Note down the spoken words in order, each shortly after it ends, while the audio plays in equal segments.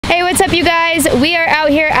What's up, you guys? We are out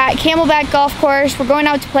here at Camelback Golf Course. We're going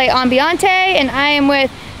out to play Ambiente, and I am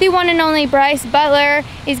with the one and only Bryce Butler.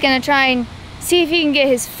 He's gonna try and see if he can get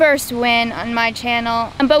his first win on my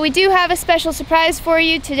channel. But we do have a special surprise for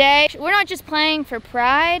you today. We're not just playing for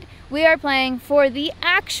pride, we are playing for the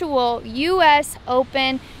actual US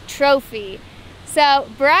Open trophy. So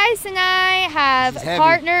Bryce and I have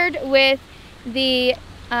partnered with the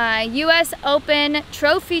US Open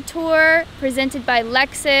Trophy Tour presented by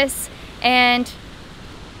Lexus, and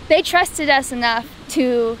they trusted us enough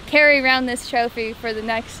to carry around this trophy for the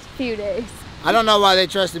next few days. I don't know why they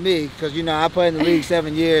trusted me, because you know I played in the league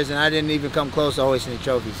 7 years and I didn't even come close to hoisting the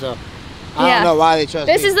trophy, so I don't know why they trusted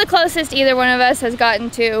me. This is the closest either one of us has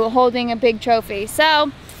gotten to holding a big trophy. So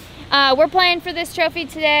we're playing for this trophy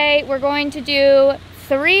today. We're going to do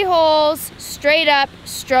 3 holes straight up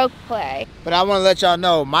stroke play. But I want to let y'all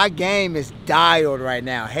know my game is dialed right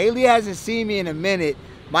now. Hailey hasn't seen me in a minute.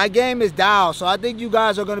 My game is dialed, so I think you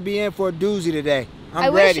guys are going to be in for a doozy today.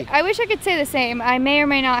 I'm ready. I wish I could say the same. I may or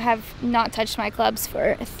may not have not touched my clubs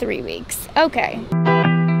for 3 weeks. Okay.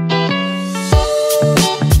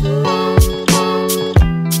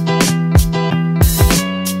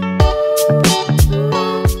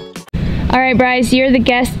 All right, Bryce, you're the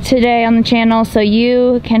guest today on the channel, so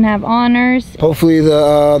you can have honors. Hopefully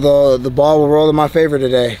the ball will roll in my favor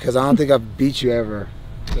today, because I don't think I've beat you ever.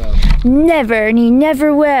 So. Never, and you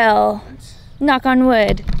never will. Knock on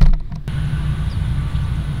wood.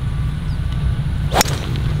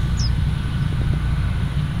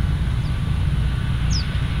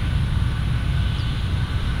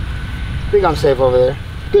 I think I'm safe over there.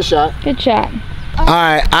 Good shot. Good shot. All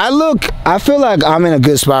right, I feel like I'm in a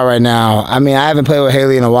good spot right now. I mean, I haven't played with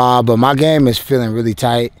Hailey in a while, but my game is feeling really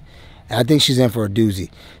tight. And I think she's in for a doozy.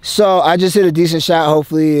 So I just hit a decent shot.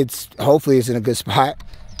 Hopefully it's in a good spot.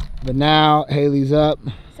 But now Hailey's up.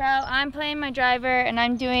 So I'm playing my driver, and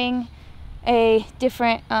I'm doing a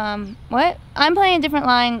different, I'm playing a different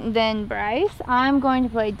line than Bryce. I'm going to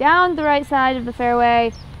play down the right side of the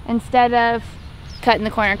fairway instead of cutting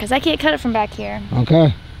the corner, because I can't cut it from back here.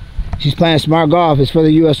 Okay. She's playing smart golf. It's for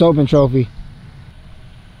the US Open trophy.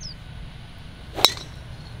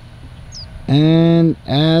 And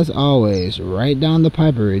as always, right down the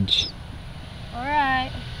piperage. All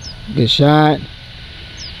right. Good shot.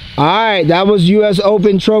 All right, that was US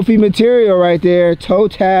Open trophy material right there. Toe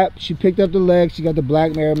tap. She picked up the leg. She got the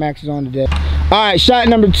black Mirror Maxes on today. All right, shot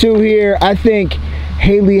number 2 here. I think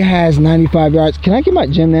Hailey has 95 yards. Can I get my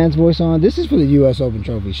Jim Nance voice on? This is for the US Open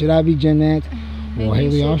trophy. Should I be Jim Nance? Well,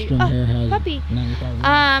 Hailey Ostrom here has 95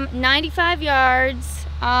 yards. 95 yards.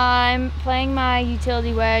 I'm playing my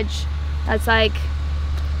utility wedge. That's like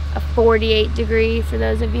a 48 degree for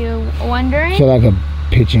those of you wondering. So like a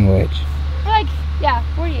pitching wedge. Like, yeah,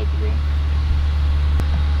 48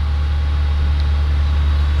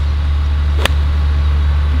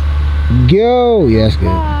 degree. Go! Yes, good.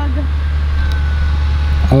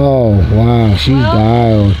 Oh, wow, she's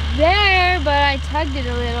dialed. There, but I tugged it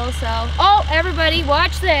a little, so. Oh, everybody,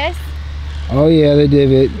 watch this. Oh yeah, the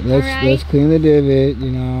divot. Let's clean the divot,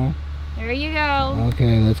 you know. There you go.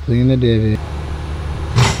 Okay, let's clean the divot.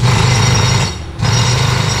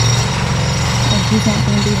 Oh, he's not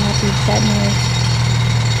gonna be happy with that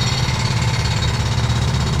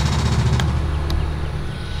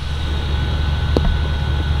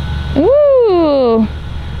noise. Ooh.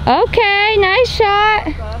 Okay, nice shot.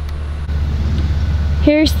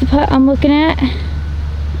 Here's the putt I'm looking at.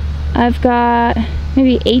 I've got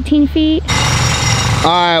maybe 18 feet. All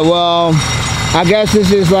right, well, I guess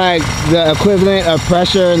this is like the equivalent of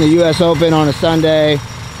pressure in the US Open on a Sunday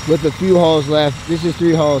with a few holes left. This is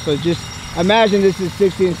 3 holes, so just imagine this is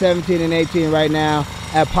 16, 17, and 18 right now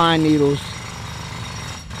at Pine Needles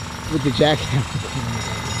with the jackhammer.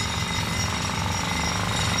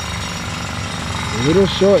 A little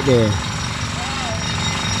short there.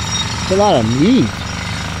 It's a lot of meat.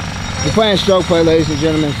 We're playing stroke play, ladies and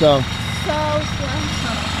gentlemen, so. So slow.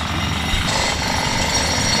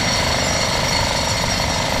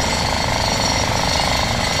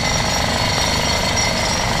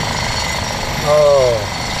 Oh.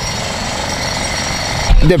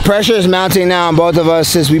 The pressure is mounting now on both of us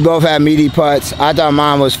since we both had meaty putts. I thought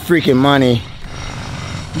mine was freaking money.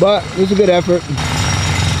 But it was a good effort.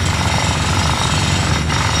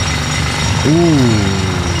 Ooh.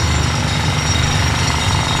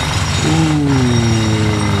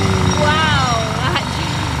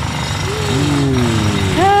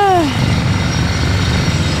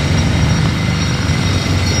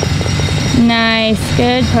 Nice,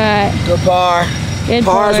 good putt. Good par. Good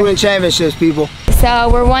Pars par. win championships, people. So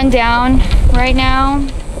we're 1 down right now,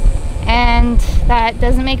 and That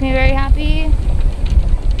doesn't make me very happy.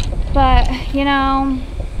 But, you know,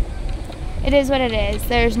 it is what it is.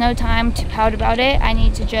 There's no time to pout about it. I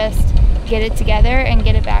need to just get it together and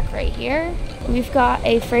get it back right here. We've got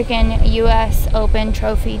a freaking US Open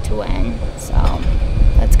trophy to win. So,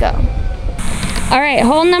 let's go. All right,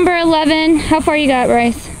 hole number 11. How far you got,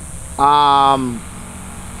 Bryce? I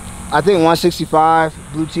think 165,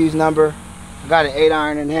 blue tee's number. I got an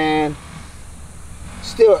 8-iron in hand.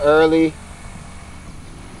 Still early.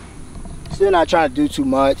 Still not trying to do too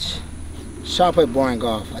much. Just trying to play boring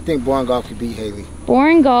golf. I think boring golf could beat Hailey.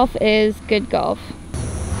 Boring golf is good golf.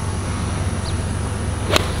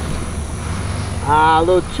 A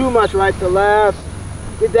little too much right to left.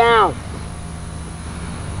 Get down.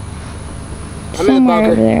 I'm in the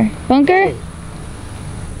bunker. Over there. Bunker?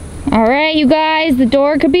 All right, you guys, the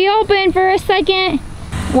door could be open for a second.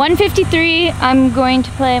 153, I'm going to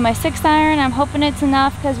play my 6-iron. I'm hoping it's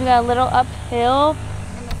enough because we got a little uphill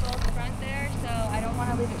in the full front there, so I don't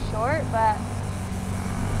want to leave it short, but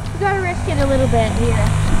we gotta risk it a little bit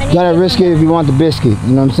here. You gotta risk it if you want the biscuit,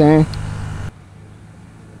 you know what I'm saying?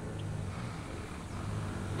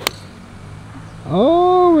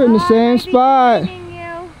 Oh, we're in the same spot.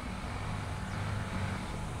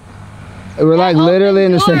 We're like literally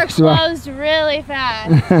in the same spot. Closed really fast.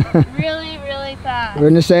 really fast. We're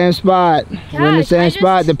in the same spot. Gosh, we're in the same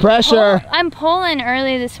spot. The pressure. I'm pulling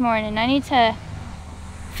early this morning. I need to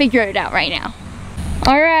figure it out right now.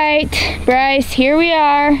 All right, Bryce, here we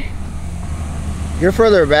are. You're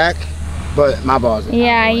further back, but my ball's in.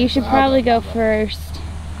 Yeah, you should probably go first.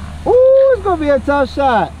 Ooh, it's gonna be a tough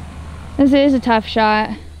shot. This is a tough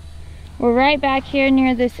shot. We're right back here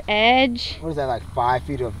near this edge. What is that, like 5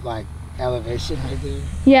 feet of like elevation right there?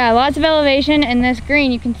 Yeah, lots of elevation, and this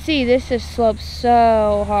green, you can see this just slopes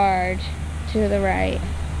so hard to the right.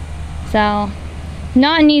 So,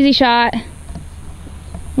 not an easy shot.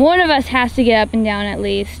 One of us has to get up and down at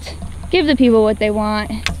least. Give the people what they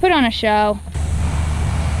want. Put on a show.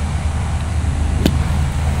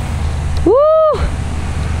 Woo!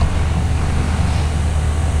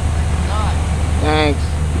 Thanks.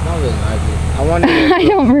 I don't really like it. I wanted it. I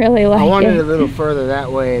don't really like it. I wanted it a little further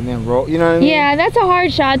that way and then roll. You know what I mean? Yeah, that's a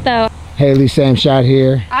hard shot though. Hailey, same shot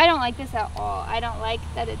here. I don't like this at all. I don't like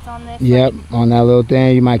that it's on this. Yep, on that little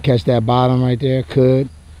thing. You might catch that bottom right there. Could.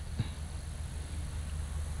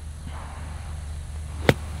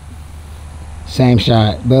 Same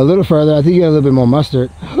shot, but a little further. I think you got a little bit more mustard.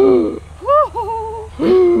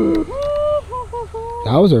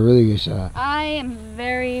 That was a really good shot. I am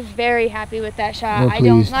very happy with that shot. I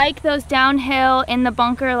don't like those downhill in the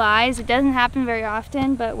bunker lies. It doesn't happen very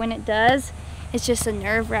often, but when it does, it's just a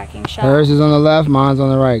nerve-wracking shot. Hers is on the left, mine's on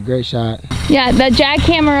the right. Great shot. Yeah, the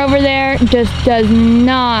jackhammer over there just does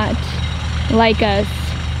not like us.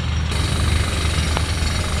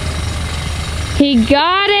 He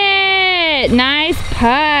got it! Nice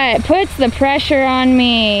putt. Puts the pressure on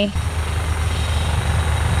me.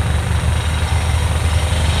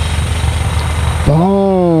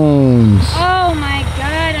 Bones. Oh my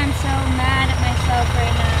God, I'm so mad at myself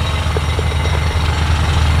right now.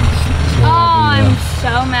 Oh, I'm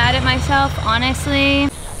so mad at myself, honestly.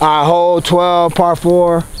 All right, hole 12, par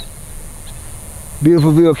 4.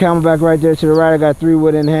 Beautiful view of Camelback right there to the right. I got 3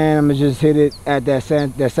 wood in hand. I'm gonna just hit it at that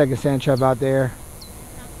second sand trap out there.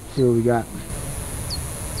 See what we got.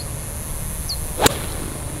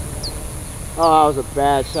 Oh, that was a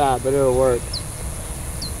bad shot, but it'll work.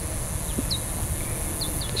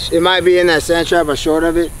 It might be in that sand trap or short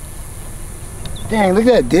of it. Dang, look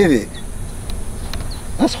at that divot.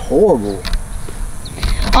 That's horrible.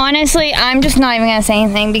 Honestly, I'm just not even gonna say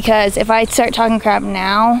anything because if I start talking crap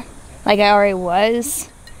now, like I already was,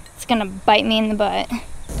 it's gonna bite me in the butt.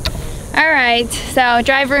 All right, so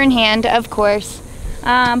driver in hand, of course.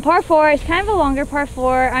 Par 4 is kind of a longer par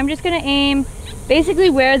 4. I'm just gonna aim basically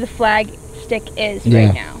where the flag stick is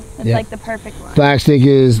right now. It's like the perfect one. Flag stick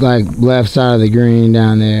is like left side of the green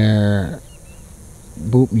down there.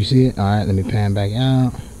 Boop, you see it? All right, let me pan back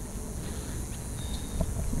out.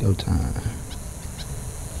 Go time.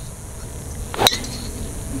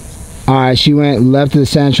 All right, she went left to the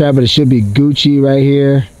sand trap, but it should be Gucci right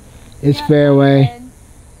here. It's fairway.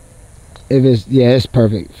 If it's, yeah, it's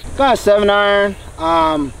perfect. Got a 7-iron.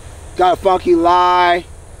 Got a funky lie.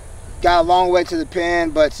 Got a long way to the pin,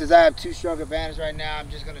 but since I have 2-stroke advantage right now, I'm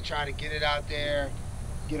just gonna try to get it out there,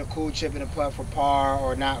 get a cool chip in the putt for par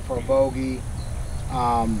or not for a bogey.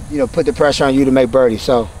 You know, put the pressure on you to make birdie.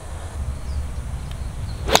 So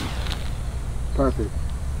perfect.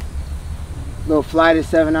 Little flighted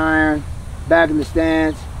 7-iron, back in the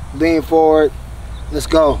stance, lean forward, Let's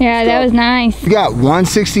go. Yeah, that was nice. You got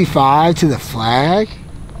 165 to the flag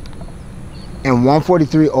and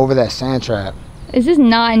 143 over that sand trap. This is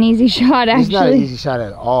not an easy shot, actually. It's not an easy shot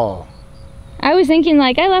at all. I was thinking,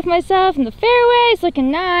 like, I left myself in the fairway. It's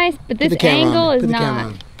looking nice, but this angle is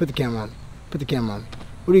not. Put the camera on. Put the camera on.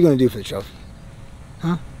 What are you going to do for the trophy?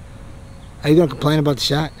 Huh? Are you going to complain about the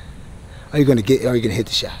shot? Are you going to hit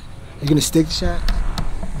the shot? Are you going to stick the shot?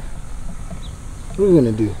 What are you going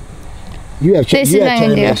to do? You have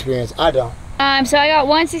tournament experience. I don't. So I got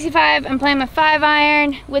 165. I'm playing my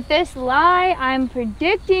 5-iron. With this lie, I'm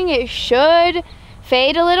predicting it should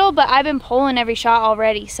fade a little, but I've been pulling every shot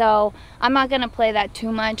already, so I'm not gonna play that too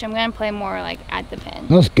much. I'm gonna play more like at the pin.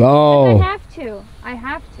 Let's go. I have to. I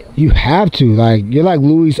have to. You have to. Like, you're like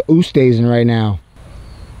Louis Oosthuizen right now.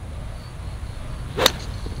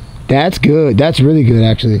 That's good. That's really good,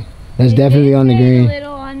 actually. That's definitely on the green. A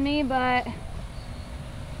little on me, but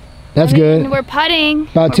that's good. We're putting.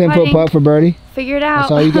 About 10-foot putt for birdie. Figure it out.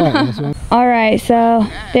 That's all you got. All right, so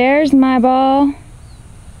there's my ball.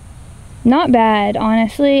 Not bad,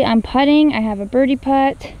 honestly. I'm putting. I have a birdie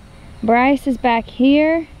putt. Bryce is back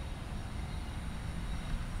here.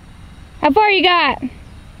 How far you got?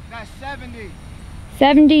 Got 70.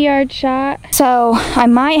 70-yard shot. So I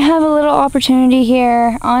might have a little opportunity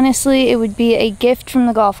here. Honestly, it would be a gift from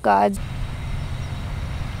the golf gods.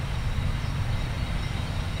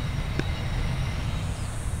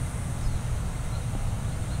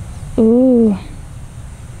 Ooh. Looks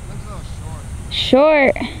a little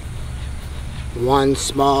short. One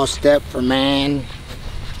small step for man,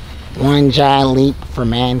 one giant leap for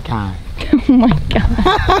mankind. Oh my god.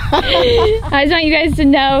 I just want you guys to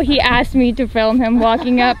know he asked me to film him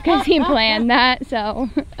walking up because he planned that, so.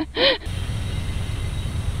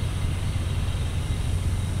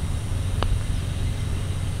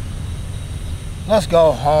 Let's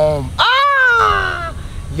go home. Ah!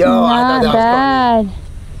 Yo, I thought that bad. was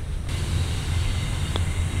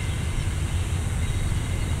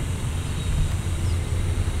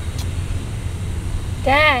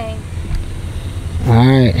Dang.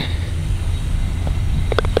 Alright.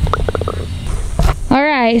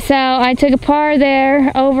 Alright, so I took a par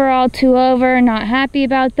there. Overall 2 over. Not happy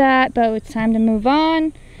about that, but it's time to move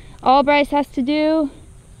on. All Bryce has to do.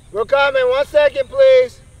 We're coming. 1 second,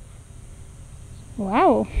 please.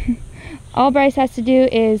 Wow. All Bryce has to do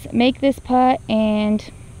is make this putt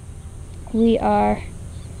and we are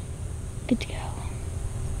good to go.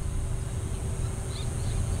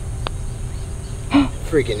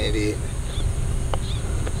 Freaking idiot.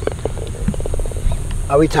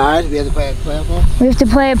 Are we tired? We have to play a playoff hole? We have to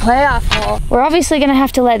play a playoff hole. We're obviously going to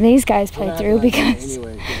have to let these guys play through because...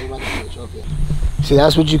 Anyway, we're about to play a trophy. See,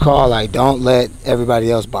 that's what you call, like, don't let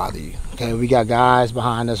everybody else bother you. Okay, we got guys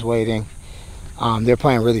behind us waiting. They're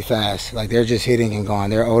playing really fast. Like, they're just hitting and going.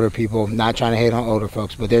 They're older people. Not trying to hate on older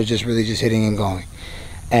folks, but they're just really just hitting and going.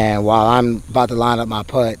 And while I'm about to line up my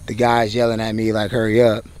putt, the guy's yelling at me, like, hurry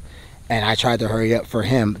up. And I tried to hurry up for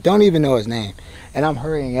him. Don't even know his name. And I'm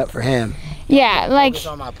hurrying up for him. Yeah, like... Focus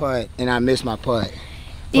on my putt, and I missed my putt.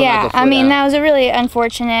 Yeah, like I mean, that was a really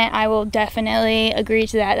unfortunate. I will definitely agree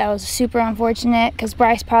to that. That was super unfortunate because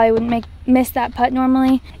Bryce probably wouldn't miss that putt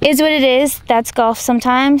normally. Is what it is. That's golf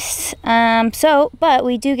sometimes. But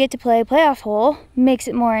we do get to play a playoff hole. Makes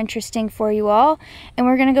it more interesting for you all. And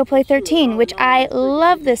we're going to go play 13, which I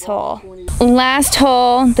love this hole. Last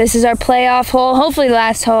hole. This is our playoff hole. Hopefully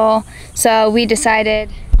last hole. So we decided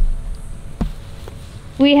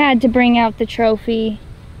we had to bring out the trophy.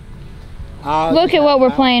 Look at what we're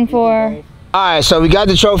playing for. Alright, so we got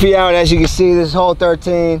the trophy out. As you can see, this is hole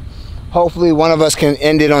 13. Hopefully one of us can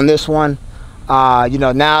end it on this one. You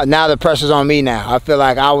know, now the pressure's on me now. I feel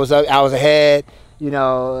like I was ahead. I'm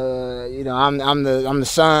the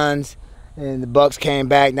Suns, and the Bucks came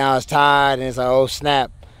back. Now it's tied, and it's like, oh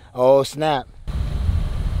snap, oh snap.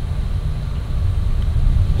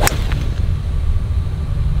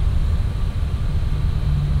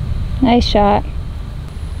 Nice shot.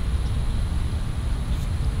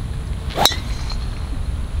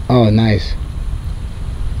 Oh, nice.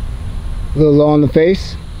 A little low on the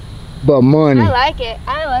face, but money. I like it.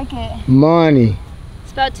 I like it. Money.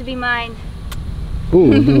 It's about to be mine.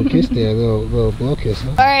 Ooh, a little kiss there, a little blow kiss. Huh?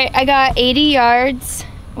 All right, I got 80 yards,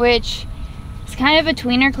 which is kind of a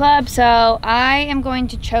tweener club, so I am going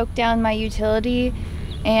to choke down my utility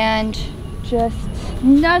and just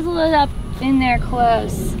nuzzle it up in there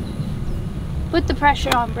close. Put the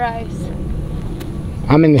pressure on Bryce.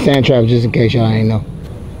 I'm in the sand trap just in case y'all ain't know.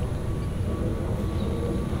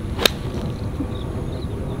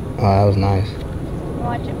 Oh, that was nice.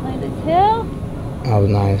 Watch it play this hill. That was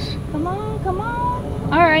nice. Come on, come on.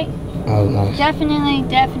 All right. That was nice.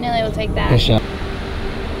 Definitely will take that. Good shot.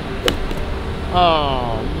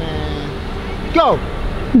 Oh, man. Go.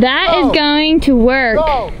 That is going to work.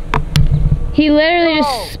 Go. He literally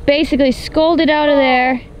just basically scolded out of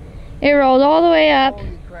there. It rolled all the way up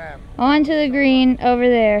onto the green over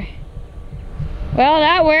there. Well,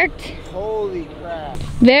 that worked. Holy crap.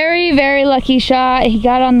 Very, very lucky shot. He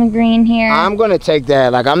got on the green here. I'm going to take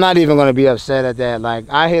that. Like, I'm not even going to be upset at that. Like,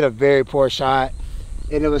 I hit a very poor shot,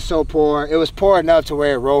 and it was so poor. It was poor enough to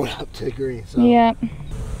where it rolled up to the green. So. Yep.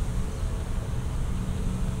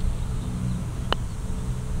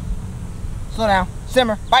 Slow down.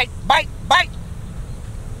 Simmer. Bite. Bite. Bite.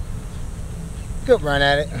 Good run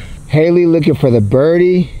at it. Hailey looking for the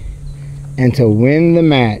birdie and to win the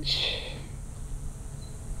match.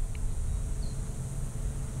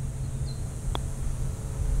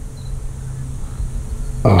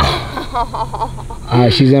 Oh. All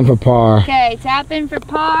right, she's in for par. Okay, tap in for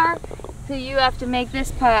par, so you have to make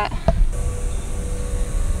this putt.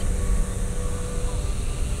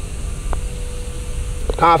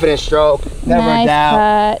 Confident stroke. Never nice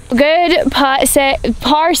doubt. Putt. Good putt.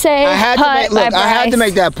 Par save. I had putt to make, by I had to Bryce.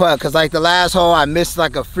 make that putt because like the last hole I missed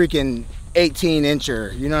like a freaking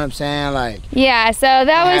 18-incher. You know what I'm saying? Like. Yeah. So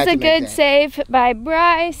that was a good save by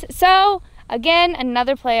Bryce. So again,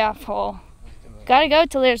 another playoff hole. Gotta go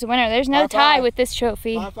till there's a winner. There's no tie with this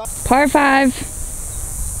trophy. Par 5.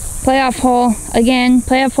 Playoff hole again.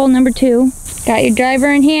 Playoff hole number 2. Got your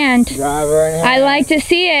driver in hand. Driver in hand. I like to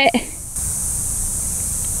see it.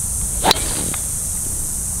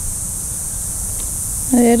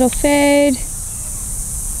 It'll fade.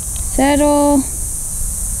 Settle.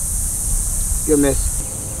 Good miss.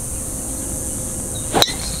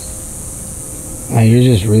 Like, you're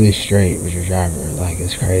just really straight with your driver. Like,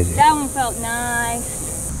 it's crazy. That one felt nice.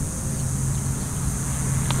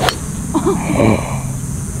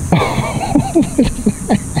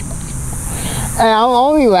 And I'm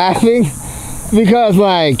only laughing because,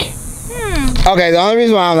 like, okay, the only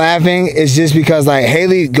reason why I'm laughing is just because, like,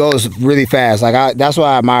 Hailey goes really fast. Like, that's what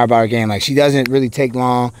I admire about her game. Like, she doesn't really take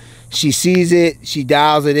long. She sees it, she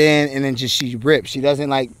dials it in, and then just she rips. She doesn't,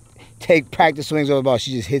 like, take practice swings over the ball.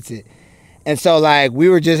 She just hits it. And so, like, we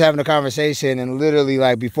were just having a conversation, and literally,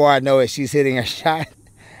 like, before I know it, she's hitting her shot.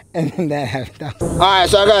 And then that happened. All right,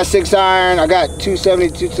 so I got a 6-iron. I got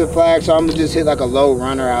 272 to the flag, so I'm going to just hit, like, a low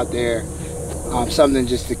runner out there. Something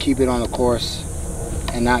just to keep it on the course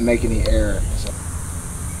and not make any error. So.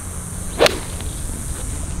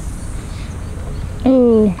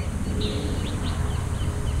 Ooh.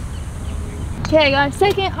 Okay, I got a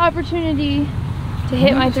second opportunity to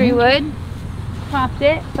hit my 3-wood. Popped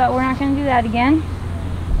it, but we're not going to do that again.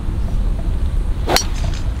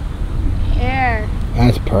 There.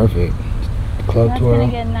 That's perfect. Club That's twirl. going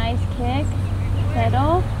to get a nice kick.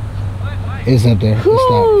 Settle. It's up there.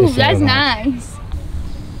 Ooh, that's nice.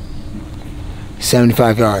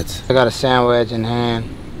 75 yards. I got a sand wedge in hand.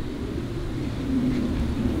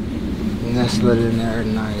 And that slid in there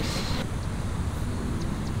nice.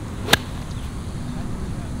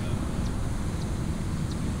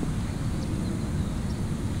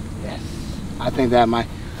 Yes. I think that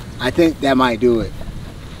might do it.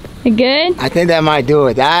 You good? I think that might do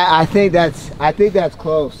it. I think that's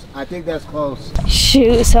close. I think that's close.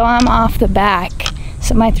 Shoot, so I'm off the back.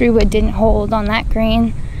 So my 3-wood didn't hold on that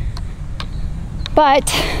green. But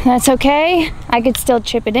that's okay. I could still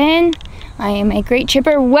chip it in. I am a great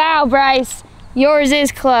chipper. Wow, Bryce, yours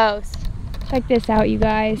is close. Check this out, you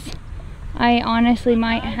guys. I honestly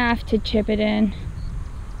might have to chip it in.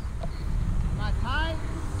 Am I tight?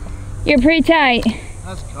 You're pretty tight.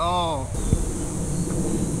 Let's go.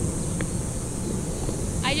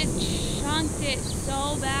 I just chunked it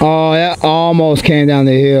so bad. Oh, that almost came down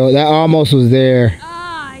the hill. That almost was there. Oh,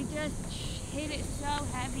 I just hit it so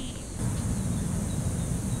heavy.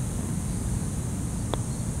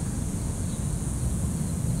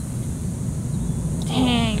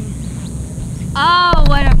 Dang. Oh,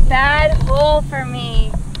 what a bad hole for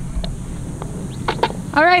me.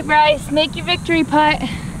 All right, Bryce, make your victory putt.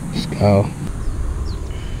 Let's go.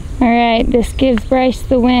 All right, this gives Bryce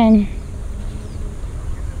the win.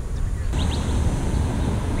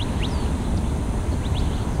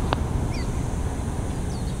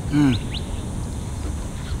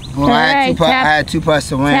 Well, I had two putts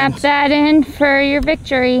to win. Tap that in for your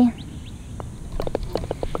victory.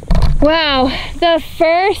 Wow, the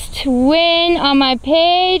first win on my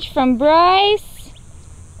page from Bryce,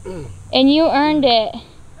 and you earned it.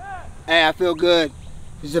 Hey, I feel good.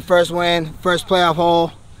 This is the first win, first playoff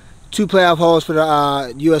hole, 2 playoff holes for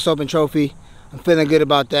the US Open Trophy. I'm feeling good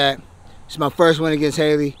about that. It's my first win against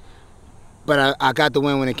Hailey, but I got the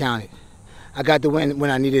win when it counted. I got the win when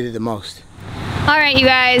I needed it the most. All right, you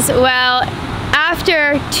guys. Well,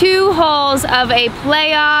 after 2 holes of a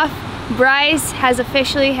playoff, Bryce has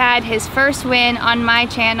officially had his first win on my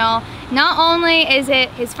channel. Not only is it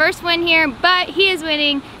his first win here, but he is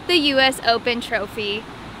winning the US Open trophy.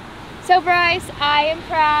 So Bryce, I am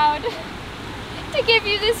proud to give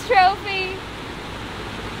you this trophy.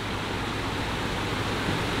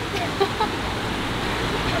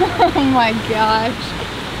 Oh my gosh.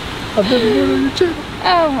 I've never been on your channel.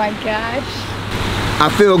 Oh my gosh. I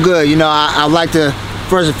feel good. You know, I'd like to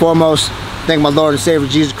first and foremost thank my Lord and Savior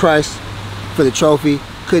Jesus Christ for the trophy.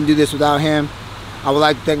 Couldn't do this without him. I would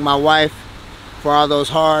like to thank my wife for all those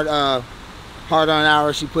hard-earned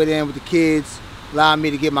hours she put in with the kids, allowing me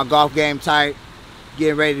to get my golf game tight,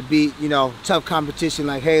 getting ready to beat, you know, tough competition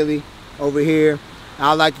like Hailey over here. And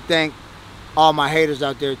I'd like to thank all my haters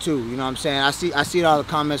out there too. You know what I'm saying? I see all the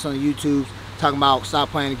comments on the YouTube talking about stop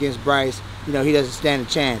playing against Bryce. You know, he doesn't stand a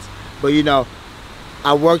chance. But you know,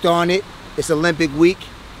 I worked on it. It's Olympic week.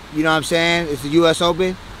 You know what I'm saying? It's the US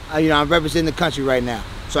Open. You know, I'm representing the country right now.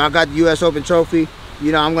 So I got the US Open trophy.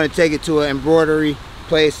 You know, I'm going to take it to an embroidery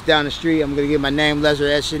place down the street. I'm going to get my name laser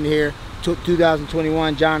etched in here.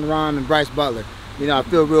 2021, John Rahm and Bryce Butler. You know, I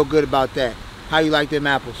feel real good about that. How you like them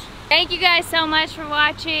apples? Thank you guys so much for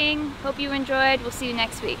watching. Hope you enjoyed. We'll see you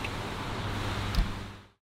next week.